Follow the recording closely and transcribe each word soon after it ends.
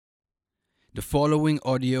The following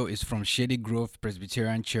audio is from Shady Grove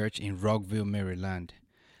Presbyterian Church in Rockville, Maryland.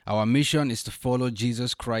 Our mission is to follow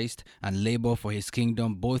Jesus Christ and labor for his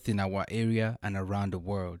kingdom both in our area and around the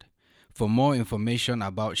world. For more information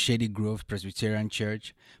about Shady Grove Presbyterian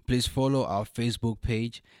Church, please follow our Facebook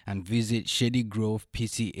page and visit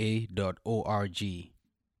shadygrovepca.org.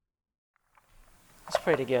 Let's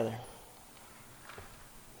pray together.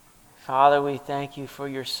 Father, we thank you for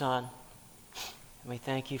your Son. And we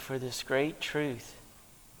thank you for this great truth,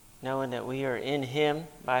 knowing that we are in him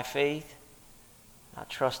by faith, not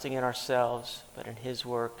trusting in ourselves, but in his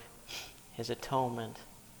work, his atonement.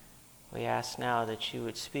 We ask now that you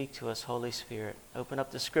would speak to us, Holy Spirit. Open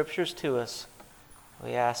up the scriptures to us.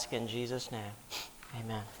 We ask in Jesus' name.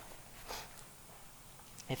 Amen.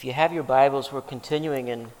 If you have your Bibles, we're continuing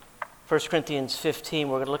in 1 Corinthians 15.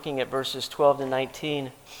 We're looking at verses 12 to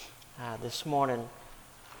 19 this morning.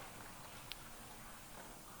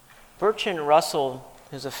 Bertrand Russell,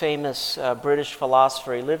 who's a famous British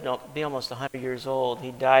philosopher, he lived to be almost 100 years old. He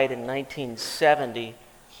died in 1970.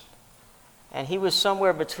 And he was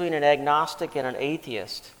somewhere between an agnostic and an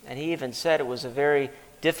atheist. And he even said it was a very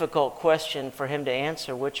difficult question for him to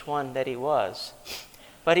answer which one that he was.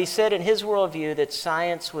 But he said in his worldview that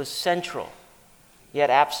science was central, yet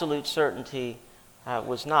absolute certainty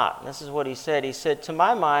was not. And this is what he said. He said, "To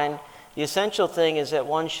my mind, the essential thing is that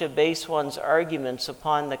one should base one's arguments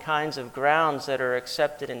upon the kinds of grounds that are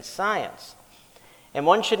accepted in science. And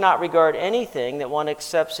one should not regard anything that one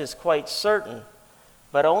accepts as quite certain,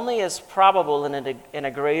 but only as probable in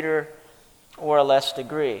a greater or a less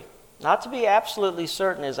degree. Not to be absolutely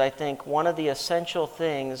certain is, I think, one of the essential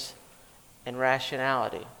things in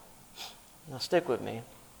rationality." Now stick with me.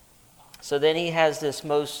 So then he has this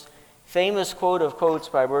most famous quote of quotes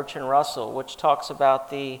by Bertrand Russell, which talks about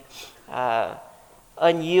the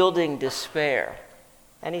unyielding despair.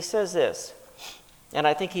 And he says this, and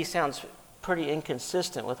I think he sounds pretty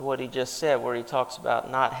inconsistent with what he just said, where he talks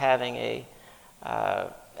about not having a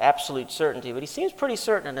absolute certainty, but he seems pretty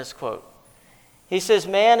certain in this quote. He says,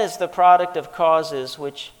 "Man is the product of causes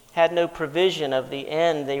which had no provision of the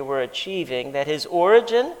end they were achieving, that his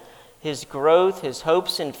origin, his growth, his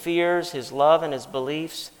hopes and fears, his love and his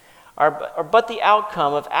beliefs are but the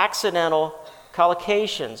outcome of accidental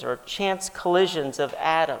collocations or chance collisions of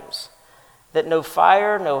atoms, that no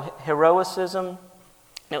fire, no heroism,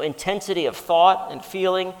 no intensity of thought and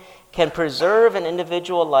feeling can preserve an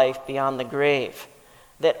individual life beyond the grave,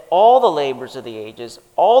 that all the labors of the ages,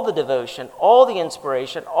 all the devotion, all the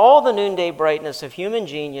inspiration, all the noonday brightness of human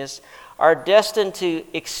genius are destined to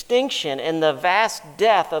extinction in the vast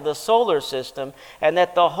death of the solar system, and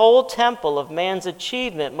that the whole temple of man's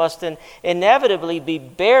achievement must inevitably be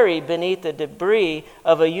buried beneath the debris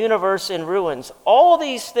of a universe in ruins. All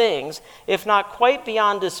these things, if not quite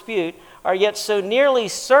beyond dispute, are yet so nearly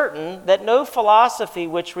certain that no philosophy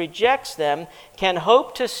which rejects them can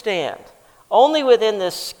hope to stand. Only within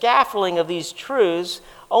the scaffolding of these truths,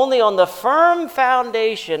 only on the firm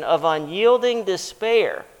foundation of unyielding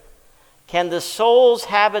despair, can the soul's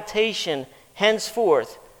habitation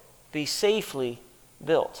henceforth be safely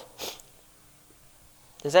built."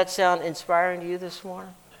 Does that sound inspiring to you this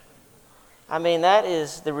morning? I mean, that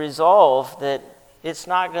is the resolve that it's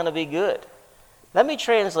not going to be good. Let me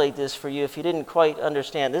translate this for you if you didn't quite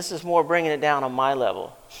understand. This is more bringing it down on my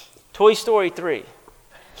level. Toy Story 3.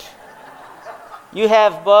 You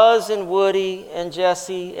have Buzz and Woody and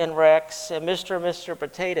Jesse and Rex and Mr. and Mr.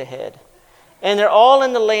 Potato Head. And they're all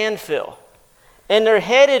in the landfill. And they're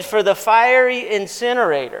headed for the fiery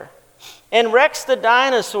incinerator. And Rex the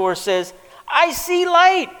dinosaur says, "I see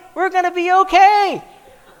light. We're going to be okay."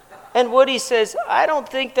 And Woody says, "I don't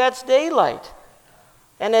think that's daylight."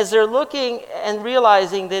 And as they're looking and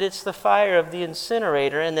realizing that it's the fire of the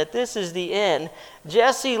incinerator and that this is the end,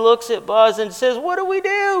 Jesse looks at Buzz and says, "What do we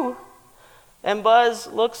do?" And Buzz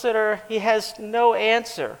looks at her. He has no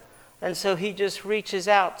answer. And so he just reaches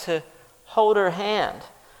out to hold her hand.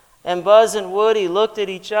 And Buzz and Woody looked at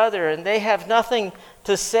each other, and they have nothing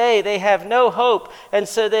to say. They have no hope. And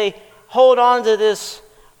so they hold on to this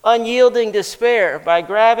unyielding despair by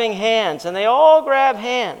grabbing hands. And they all grab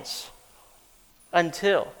hands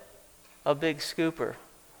until a big scooper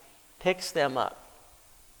picks them up.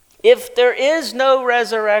 If there is no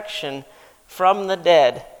resurrection from the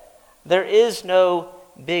dead, there is no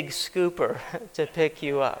big scooper to pick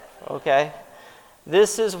you up, okay?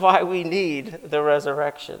 This is why we need the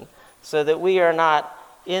resurrection, so that we are not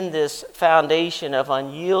in this foundation of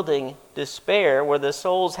unyielding despair where the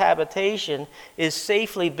soul's habitation is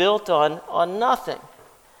safely built on nothing.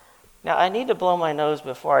 Now, I need to blow my nose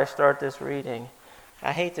before I start this reading.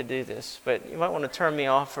 I hate to do this, but you might want to turn me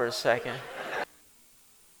off for a second.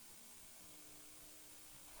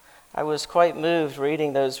 I was quite moved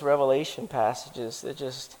reading those Revelation passages. That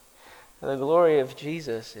just, the glory of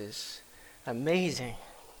Jesus is amazing.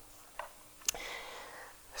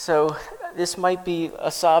 So this might be a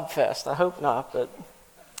sob fest. I hope not, but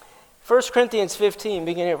 1 Corinthians 15,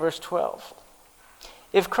 beginning at verse 12.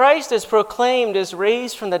 If Christ is proclaimed as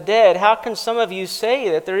raised from the dead, how can some of you say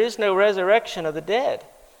that there is no resurrection of the dead?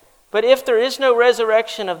 But if there is no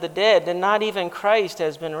resurrection of the dead, then not even Christ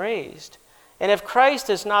has been raised. And if Christ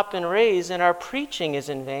has not been raised, then our preaching is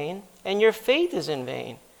in vain, and your faith is in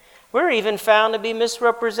vain. We're even found to be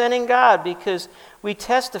misrepresenting God, because we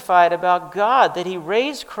testified about God that he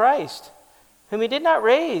raised Christ, whom he did not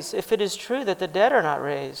raise, if it is true that the dead are not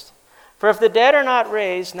raised. For if the dead are not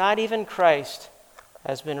raised, not even Christ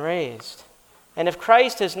has been raised. And if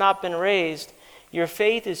Christ has not been raised, your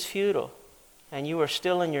faith is futile, and you are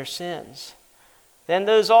still in your sins. Then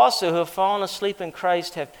those also who have fallen asleep in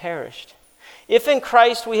Christ have perished. If in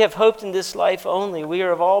Christ we have hoped in this life only, we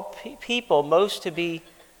are of all people most to be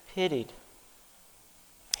pitied.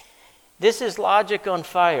 This is logic on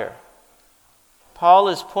fire. Paul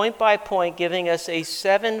is point by point giving us a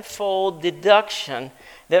sevenfold deduction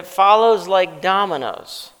that follows like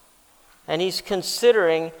dominoes. And he's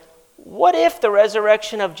considering, what if the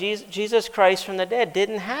resurrection of Jesus Christ from the dead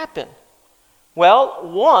didn't happen? Well,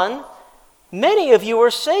 one, many of you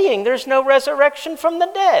are saying there's no resurrection from the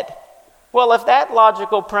dead. Well, if that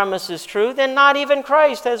logical premise is true, then not even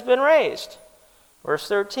Christ has been raised. Verse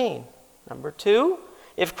 13. Number two,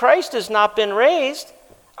 if Christ has not been raised,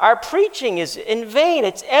 our preaching is in vain,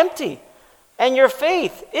 it's empty. And your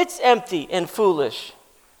faith, it's empty and foolish.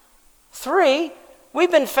 3, we've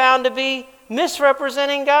been found to be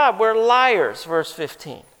misrepresenting God. We're liars, verse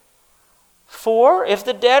 15. 4, if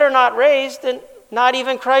the dead are not raised, then not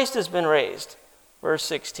even Christ has been raised, verse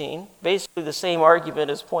 16. Basically the same argument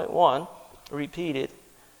as point 1, repeated.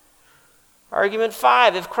 Argument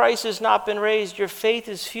 5, if Christ has not been raised, your faith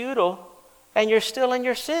is futile and you're still in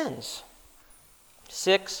your sins.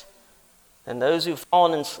 6, and those who've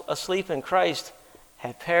fallen asleep in Christ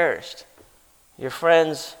have perished. Your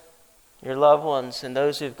friends, your loved ones, and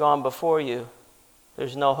those who've gone before you,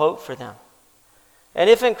 there's no hope for them. And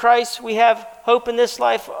if in Christ we have hope in this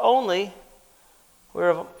life only, we're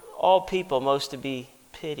of all people most to be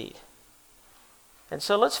pitied. And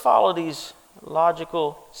so let's follow these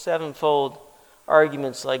logical sevenfold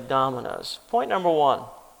arguments like dominoes. Point number 1.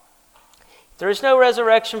 If there is no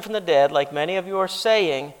resurrection from the dead, like many of you are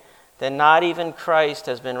saying, then not even Christ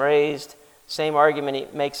has been raised. Same argument he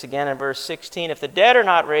makes again in verse 16. If the dead are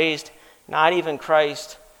not raised, not even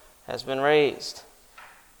Christ has been raised.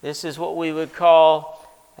 This is what we would call,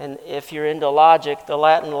 and if you're into logic, the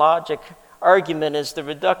Latin logic argument is the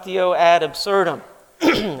reductio ad absurdum,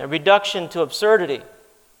 a reduction to absurdity.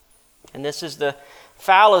 And this is the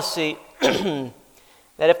fallacy that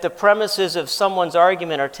if the premises of someone's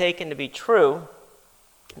argument are taken to be true,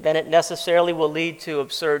 then it necessarily will lead to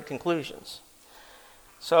absurd conclusions.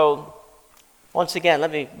 So, once again,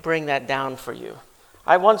 let me bring that down for you.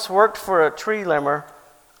 I once worked for a tree limber.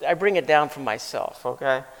 I bring it down for myself,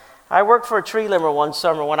 okay? I worked for a tree limber one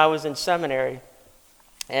summer when I was in seminary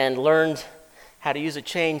and learned how to use a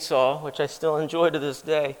chainsaw, which I still enjoy to this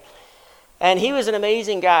day. And he was an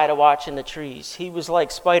amazing guy to watch in the trees. He was like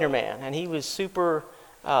Spider-Man, and he was super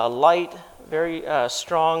light, very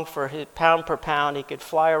strong for his pound per pound. He could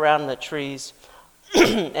fly around in the trees.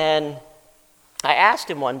 And I asked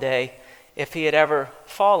him one day if he had ever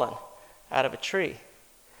fallen out of a tree.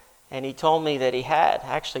 And he told me that he had,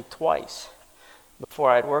 actually twice, before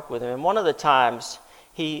I'd worked with him. And one of the times,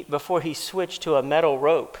 before he switched to a metal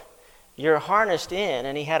rope, you're harnessed in,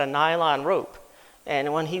 and he had a nylon rope.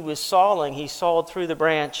 And when he was sawing, he sawed through the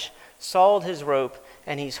branch, sawed his rope,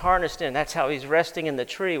 and he's harnessed in. That's how he's resting in the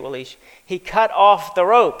tree. Well, he cut off the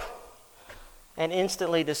rope and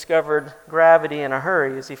instantly discovered gravity in a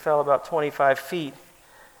hurry as he fell about 25 feet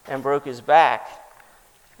and broke his back.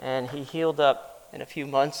 And he healed up in a few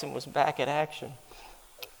months and was back at action.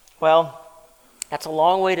 Well, that's a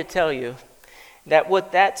long way to tell you that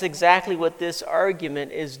that's exactly what this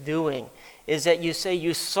argument is doing, is that you say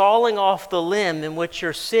you're sawing off the limb in which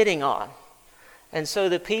you're sitting on. And so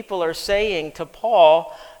the people are saying to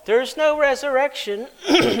Paul, there's no resurrection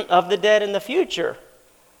of the dead in the future.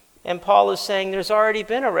 And Paul is saying there's already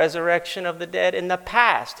been a resurrection of the dead in the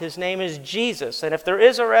past. His name is Jesus. And if there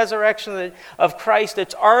is a resurrection of Christ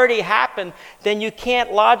that's already happened, then you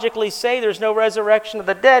can't logically say there's no resurrection of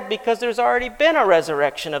the dead because there's already been a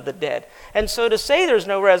resurrection of the dead. And so to say there's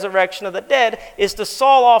no resurrection of the dead is to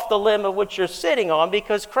saw off the limb of which you're sitting on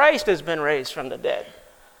because Christ has been raised from the dead.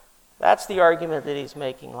 That's the argument that he's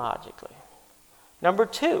making logically. Number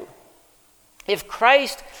 2, If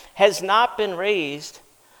Christ has not been raised,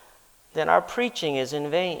 then our preaching is in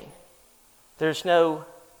vain. There's no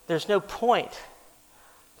point.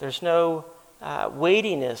 There's no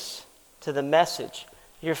weightiness to the message.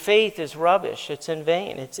 Your faith is rubbish. It's in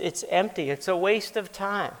vain. It's empty. It's a waste of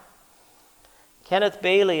time. Kenneth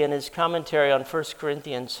Bailey, in his commentary on 1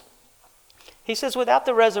 Corinthians, he says, without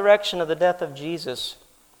the resurrection of the death of Jesus,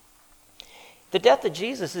 the death of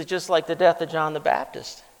Jesus is just like the death of John the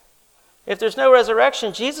Baptist. If there's no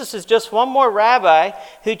resurrection, Jesus is just one more rabbi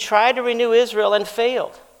who tried to renew Israel and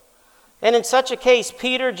failed. And in such a case,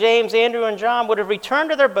 Peter, James, Andrew, and John would have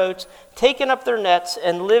returned to their boats, taken up their nets,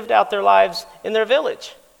 and lived out their lives in their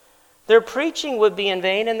village. Their preaching would be in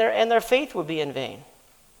vain, and their faith would be in vain.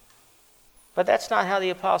 But that's not how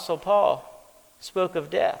the Apostle Paul spoke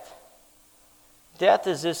of death. Death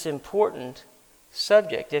is this important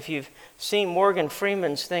subject. If you've seen Morgan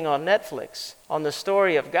Freeman's thing on Netflix on the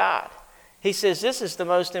story of God, he says this is the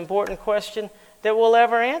most important question that we'll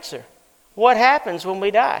ever answer. What happens when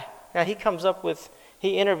we die? Now he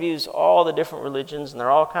interviews all the different religions, and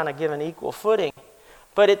they're all kind of given equal footing.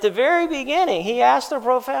 But at the very beginning, he asked a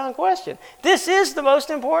profound question. This is the most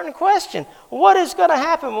important question. What is going to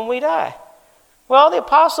happen when we die? Well, the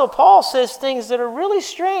Apostle Paul says things that are really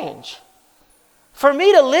strange. For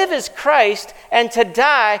me to live is Christ, and to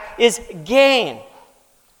die is gain.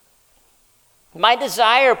 My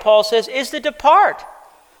desire, Paul says, is to depart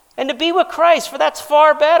and to be with Christ, for that's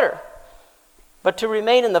far better. But to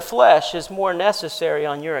remain in the flesh is more necessary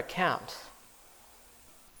on your account.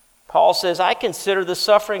 Paul says, I consider the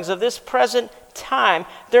sufferings of this present time,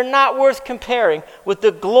 they're not worth comparing with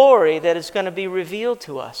the glory that is going to be revealed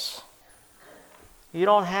to us. You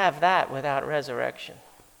don't have that without resurrection.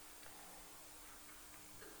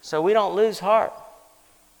 So we don't lose heart.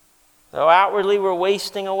 Though outwardly we're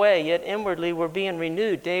wasting away, yet inwardly we're being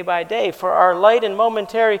renewed day by day. For our light and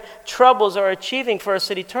momentary troubles are achieving for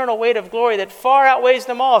us an eternal weight of glory that far outweighs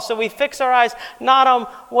them all. So we fix our eyes not on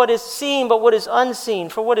what is seen, but what is unseen.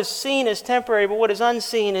 For what is seen is temporary, but what is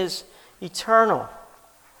unseen is eternal.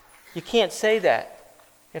 You can't say that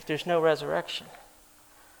if there's no resurrection.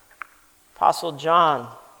 Apostle John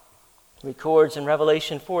records in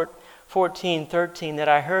Revelation 14:13 that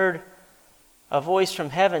I heard a voice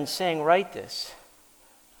from heaven saying, write this,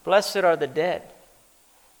 blessed are the dead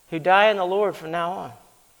who die in the Lord from now on.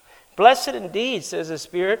 Blessed indeed, says the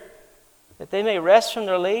Spirit, that they may rest from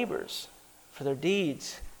their labors, for their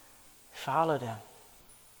deeds follow them.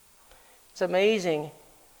 It's amazing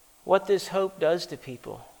what this hope does to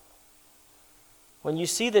people. When you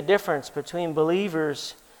see the difference between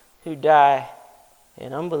believers who die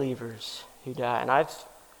and unbelievers who die, and I've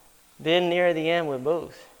been near the end with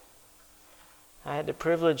both. I had the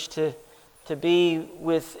privilege to be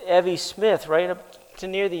with Evie Smith right up to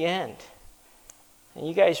near the end. And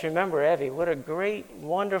you guys remember Evie. What a great,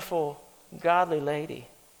 wonderful, godly lady.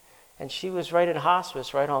 And she was right in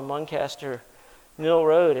hospice, right on Muncaster Mill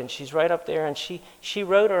Road. And she's right up there, and she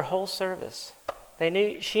wrote her whole service.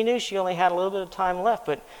 She knew she only had a little bit of time left,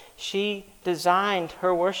 but she designed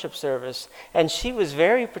her worship service. And she was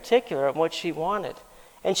very particular on what she wanted.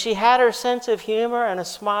 And she had her sense of humor and a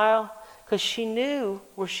smile, because she knew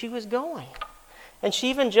where she was going. And she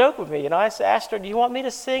even joked with me. I asked her, do you want me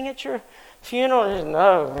to sing at your funeral? And she said,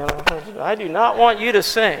 no, I do not want you to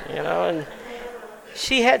sing. And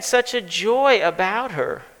she had such a joy about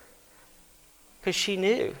her because she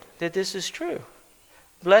knew that this is true.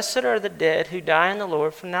 Blessed are the dead who die in the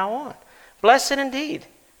Lord from now on. Blessed indeed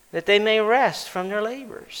that they may rest from their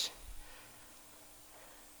labors.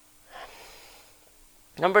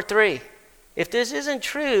 Number 3, if this isn't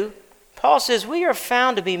true, Paul says we are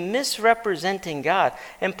found to be misrepresenting God.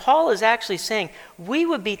 And Paul is actually saying we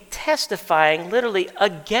would be testifying literally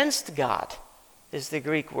against God, is the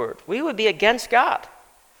Greek word. We would be against God.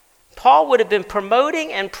 Paul would have been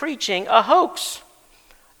promoting and preaching a hoax.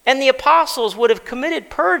 And the apostles would have committed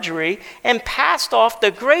perjury and passed off the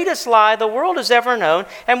greatest lie the world has ever known,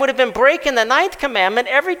 and would have been breaking the 9th commandment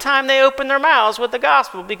every time they opened their mouths with the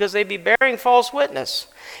gospel, because they'd be bearing false witness.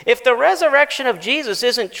 If the resurrection of Jesus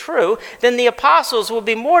isn't true, then the apostles will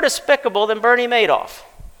be more despicable than Bernie Madoff.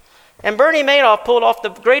 And Bernie Madoff pulled off the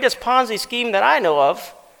greatest Ponzi scheme that I know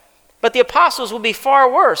of, but the apostles will be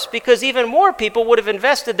far worse, because even more people would have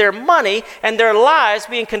invested their money and their lives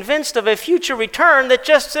being convinced of a future return that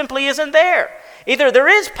just simply isn't there. Either there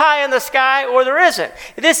is pie in the sky or there isn't.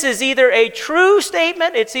 This is either a true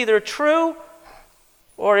statement, it's either true,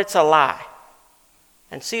 or it's a lie.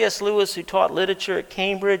 And C.S. Lewis, who taught literature at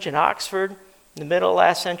Cambridge and Oxford in the middle of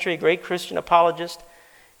last century, a great Christian apologist,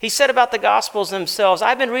 He said about the Gospels themselves,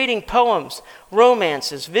 I've been reading poems,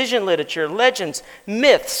 romances, vision literature, legends,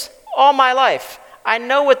 myths all my life. I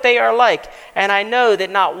know what they are like, and I know that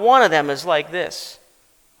not one of them is like this,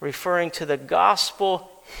 referring to the gospel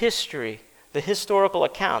history, the historical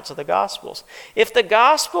accounts of the Gospels. If the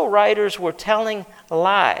gospel writers were telling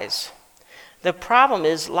lies, the problem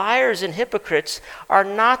is liars and hypocrites are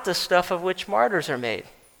not the stuff of which martyrs are made.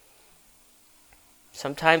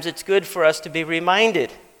 Sometimes it's good for us to be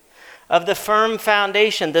reminded of the firm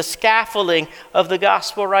foundation, the scaffolding of the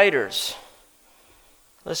gospel writers.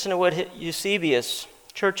 Listen to what Eusebius,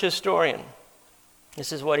 church historian,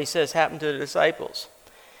 this is what he says happened to the disciples.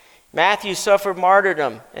 Matthew suffered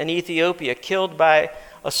martyrdom in Ethiopia, killed by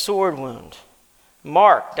a sword wound.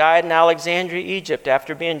 Mark died in Alexandria, Egypt,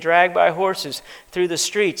 after being dragged by horses through the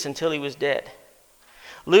streets until he was dead.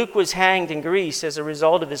 Luke was hanged in Greece as a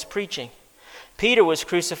result of his preaching. Peter was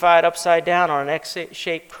crucified upside down on an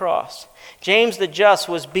X-shaped cross. James the Just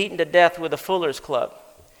was beaten to death with a fuller's club.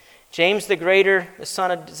 James the Greater, the son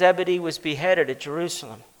of Zebedee, was beheaded at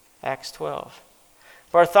Jerusalem, Acts 12.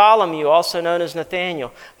 Bartholomew, also known as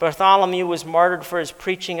Nathaniel, Bartholomew was martyred for his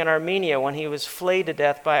preaching in Armenia when he was flayed to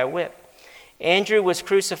death by a whip. Andrew was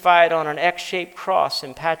crucified on an X-shaped cross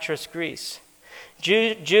in Patras, Greece.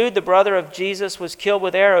 Jude, the brother of Jesus, was killed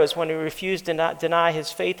with arrows when he refused to not deny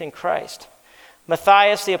his faith in Christ.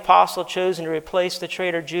 Matthias, the apostle chosen to replace the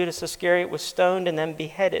traitor Judas Iscariot, was stoned and then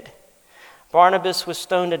beheaded. Barnabas was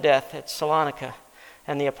stoned to death at Salonica,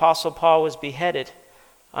 and the apostle Paul was beheaded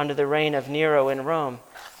under the reign of Nero in Rome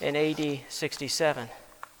in AD 67.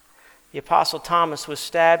 The apostle Thomas was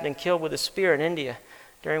stabbed and killed with a spear in India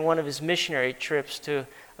during one of his missionary trips to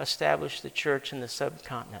establish the church in the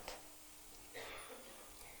subcontinent.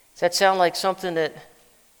 Does that sound like something that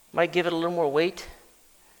might give it a little more weight?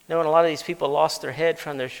 Knowing a lot of these people lost their head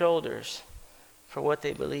from their shoulders for what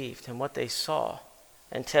they believed and what they saw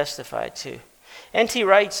and testified to. N.T.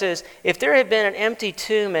 Wright says, if there had been an empty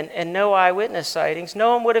tomb and no eyewitness sightings,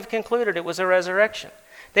 no one would have concluded it was a resurrection.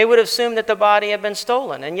 They would have assumed that the body had been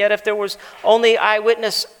stolen. And yet if there was only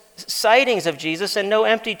eyewitness sightings of Jesus and no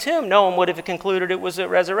empty tomb, no one would have concluded it was a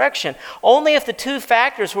resurrection. Only if the two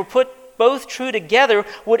factors were put both true together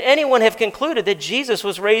would anyone have concluded that Jesus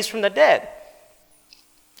was raised from the dead.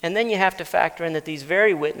 And then you have to factor in that these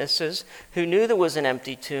very witnesses who knew there was an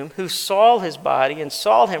empty tomb, who saw his body and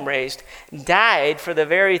saw him raised, died for the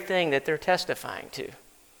very thing that they're testifying to.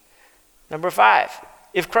 Number 5,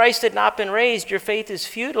 if Christ had not been raised, your faith is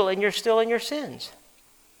futile and you're still in your sins.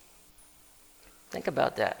 Think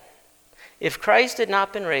about that. If Christ had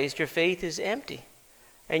not been raised, your faith is empty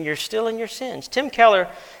and you're still in your sins. Tim Keller,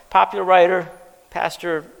 popular writer,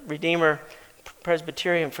 pastor, Redeemer,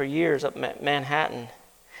 Presbyterian for years up in Manhattan,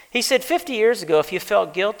 he said 50 years ago, if you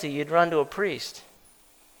felt guilty, you'd run to a priest.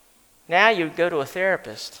 Now you'd go to a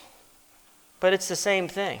therapist. But it's the same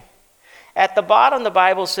thing. At the bottom, the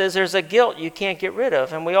Bible says there's a guilt you can't get rid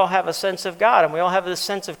of, and we all have a sense of God, and we all have this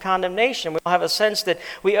sense of condemnation. We all have a sense that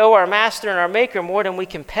we owe our master and our maker more than we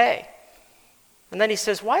can pay. And then he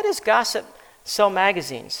says, why does gossip sell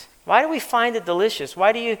magazines? Why do we find it delicious?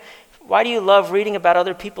 Why do you love reading about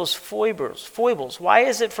other people's foibles? Why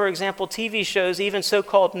is it, for example, TV shows, even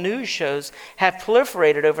so-called news shows, have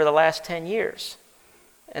proliferated over the last 10 years?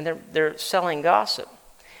 And they're selling gossip.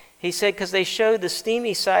 He said, because they show the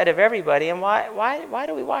steamy side of everybody, and why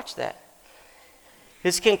do we watch that?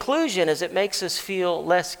 His conclusion is it makes us feel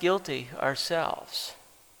less guilty ourselves.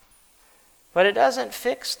 But it doesn't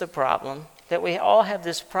fix the problem that we all have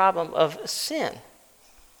this problem of sin.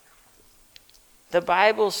 The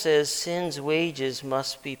Bible says sin's wages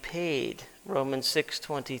must be paid, Romans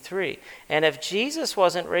 6:23. And if Jesus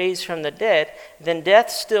wasn't raised from the dead, then death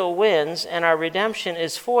still wins and our redemption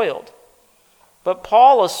is foiled. But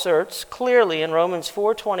Paul asserts clearly in Romans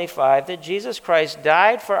 4:25 that Jesus Christ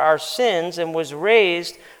died for our sins and was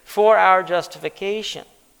raised for our justification.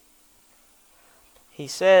 He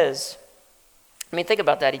says, think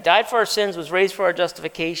about that. He died for our sins, was raised for our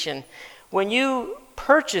justification. When you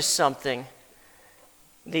purchase something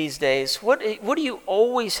these days, what do you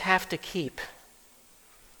always have to keep?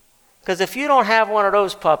 Because if you don't have one of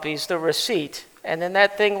those puppies, the receipt, and then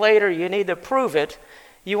that thing later you need to prove it,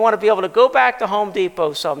 you want to be able to go back to Home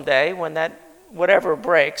Depot someday when that whatever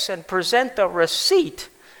breaks and present the receipt,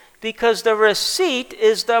 because the receipt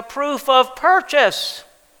is the proof of purchase.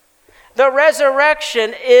 The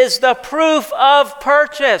resurrection is the proof of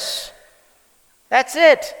purchase. That's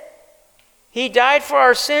it. He died for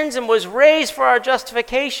our sins and was raised for our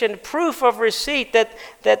justification, proof of receipt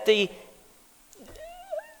that the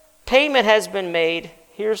payment has been made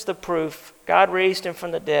here's the proof. God raised him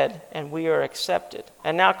from the dead, and we are accepted.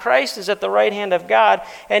 And now Christ is at the right hand of God,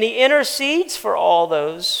 and he intercedes for all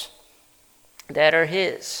those that are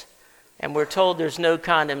his. And we're told there's no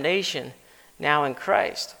condemnation now in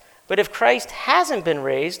Christ. But if Christ hasn't been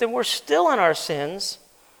raised, then we're still in our sins,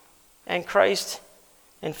 and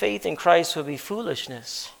faith in Christ would be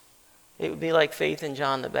foolishness. It would be like faith in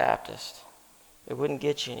John the Baptist. It wouldn't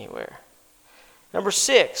get you anywhere. Number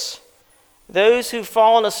 6, those who've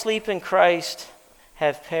fallen asleep in Christ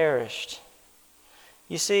have perished.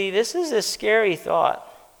 You see, this is a scary thought.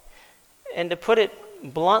 And to put it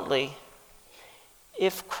bluntly,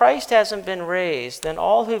 if Christ hasn't been raised, then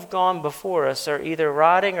all who've gone before us are either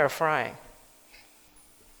rotting or frying.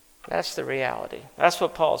 That's the reality. That's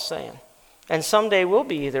what Paul's saying. And someday we'll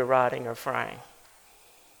be either rotting or frying.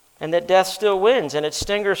 And that death still wins, and its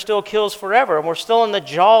stinger still kills forever, and we're still in the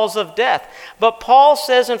jaws of death. But Paul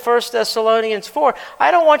says in 1 Thessalonians 4,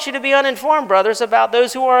 I don't want you to be uninformed, brothers, about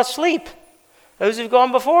those who are asleep, those who've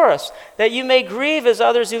gone before us, that you may grieve as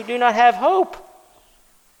others who do not have hope.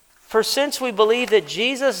 For since we believe that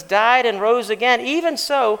Jesus died and rose again, even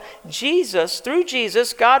so, through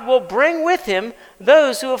Jesus, God will bring with him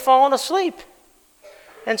those who have fallen asleep.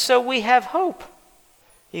 And so we have hope,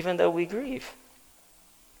 even though we grieve.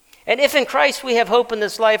 And if in Christ we have hope in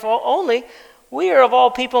this life only, we are of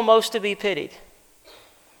all people most to be pitied.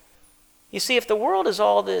 You see, if the world is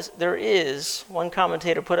all this there is, one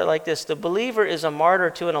commentator put it like this, the believer is a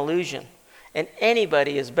martyr to an illusion, and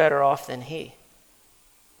anybody is better off than he.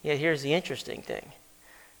 Yet here's the interesting thing.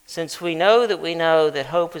 Since we know that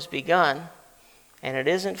hope has begun, and it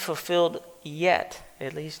isn't fulfilled yet,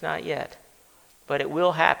 at least not yet, but it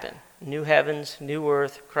will happen, new heavens, new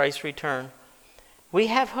earth, Christ's return, we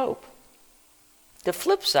have hope. The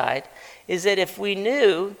flip side is that if we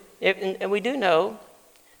knew, and we do know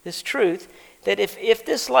this truth, that if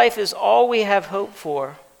this life is all we have hope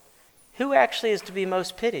for, who actually is to be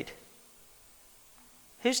most pitied?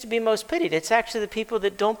 Who's to be most pitied? It's actually the people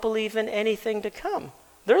that don't believe in anything to come.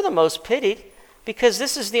 They're the most pitied because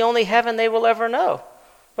this is the only heaven they will ever know.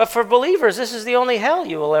 But for believers, this is the only hell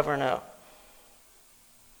you will ever know.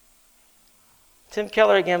 Tim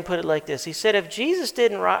Keller again put it like this. He said, if Jesus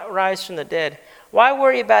didn't rise from the dead, why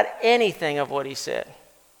worry about anything of what he said?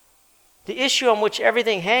 The issue on which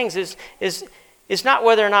everything hangs is not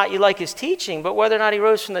whether or not you like his teaching, but whether or not he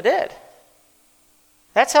rose from the dead.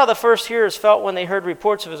 That's how the first hearers felt when they heard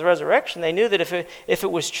reports of his resurrection. They knew that if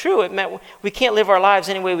it was true, it meant we can't live our lives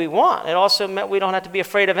any way we want. It also meant we don't have to be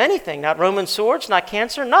afraid of anything, not Roman swords, not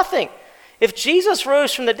cancer, nothing. If Jesus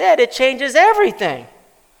rose from the dead, it changes everything.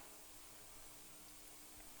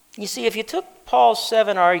 You see, if you took Paul's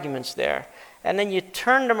 7 arguments there and then you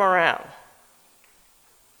turned them around,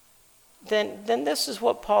 then this is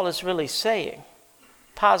what Paul is really saying,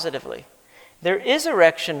 positively. There is a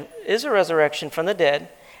resurrection from the dead,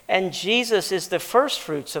 and Jesus is the first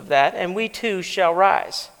fruits of that, and we too shall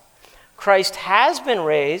rise. Christ has been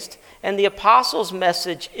raised, and the apostles'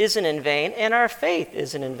 message isn't in vain, and our faith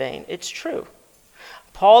isn't in vain. It's true.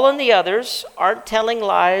 Paul and the others aren't telling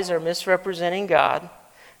lies or misrepresenting God.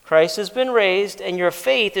 Christ has been raised, and your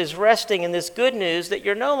faith is resting in this good news that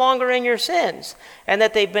you're no longer in your sins, and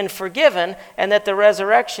that they've been forgiven, and that the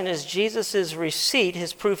resurrection is Jesus' receipt,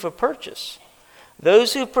 his proof of purchase.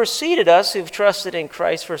 Those who preceded us, who've trusted in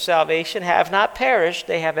Christ for salvation, have not perished,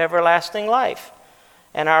 they have everlasting life.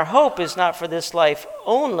 And our hope is not for this life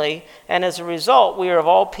only, and as a result, we are of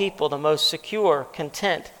all people the most secure,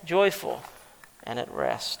 content, joyful, and at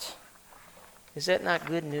rest. Is that not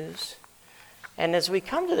good news? And as we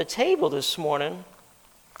come to the table this morning,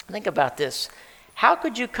 think about this. How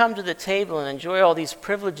could you come to the table and enjoy all these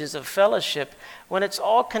privileges of fellowship when it's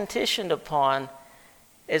all conditioned upon,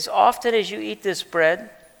 as often as you eat this bread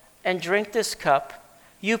and drink this cup,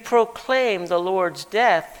 you proclaim the Lord's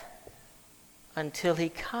death until he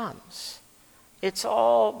comes? It's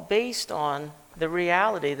all based on the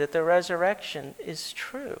reality that the resurrection is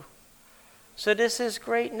true. So this is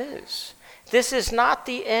great news. This is not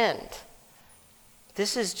the end.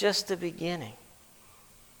 This is just the beginning.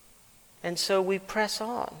 And so we press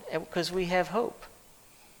on because we have hope.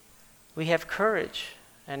 We have courage,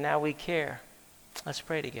 and now we care. Let's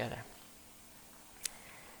pray together.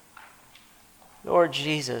 Lord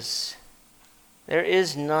Jesus, there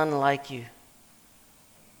is none like you.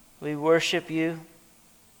 We worship you.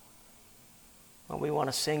 We want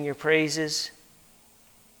to sing your praises,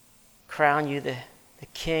 crown you the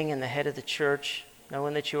King and the head of the church,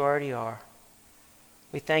 knowing that you already are.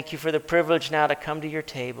 We thank you for the privilege now to come to your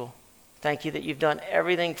table. Thank you that you've done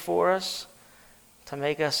everything for us to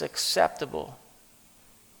make us acceptable.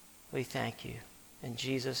 We thank you. In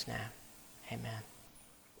Jesus' name, amen.